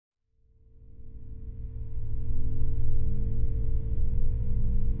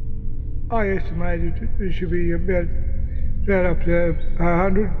I estimated there should be about up to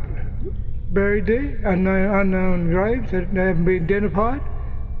 100 buried there, unknown graves that haven't been identified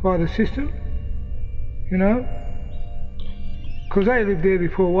by the system, you know, because they lived there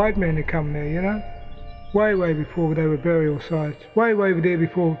before white men had come there, you know, way before they were burial sites, way there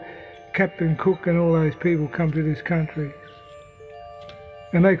before Captain Cook and all those people come to this country.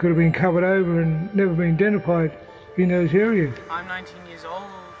 And they could have been covered over and never been identified in those areas. I'm 19 years old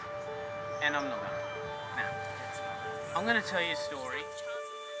and I'm not. No, I'm going to tell you a story.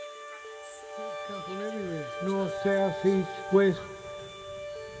 Come from everywhere, north, south, east, west,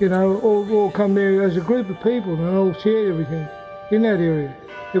 you know, all come there as a group of people and all shared everything in that area.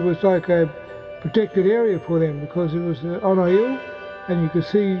 It was like a protected area for them because it was on a hill and you could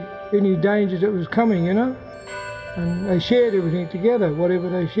see any danger that was coming, you know, and they shared everything together, whatever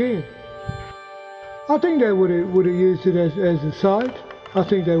they shared. I think they would have used it as a site. I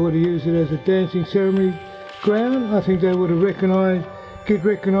think they would have used it as a dancing ceremony ground. I think they would have get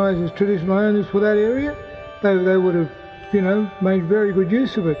recognised as traditional owners for that area. They would have, you know, made very good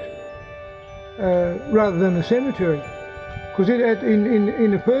use of it rather than a cemetery. Because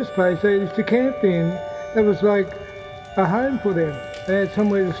in the first place they used to camp there and that was like a home for them. They had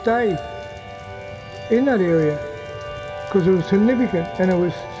somewhere to stay in that area because it was significant and it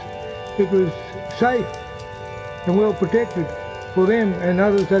was safe and well protected for them and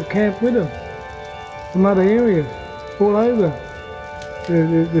others that camped with them from other areas all over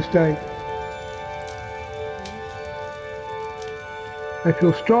the state. They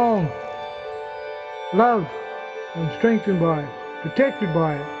feel strong, loved and strengthened by it, protected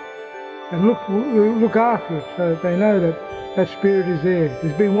by it, and look after it so that they know that that spirit is there.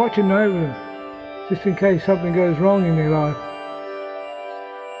 It's been watching over them just in case something goes wrong in their life.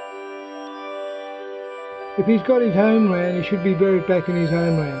 If he's got his homeland, he should be buried back in his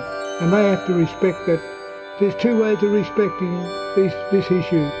homeland. And they have to respect that. There's two ways of respecting this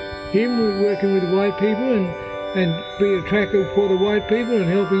issue. Him working with the white people and be attractive for the white people and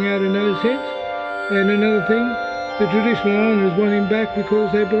helping out in those sense. And another thing, the traditional owners want him back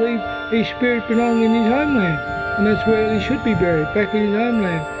because they believe his spirit belongs in his homeland. And that's where he should be buried, back in his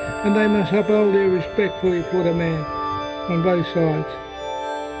homeland. And they must uphold their respect for the man on both sides.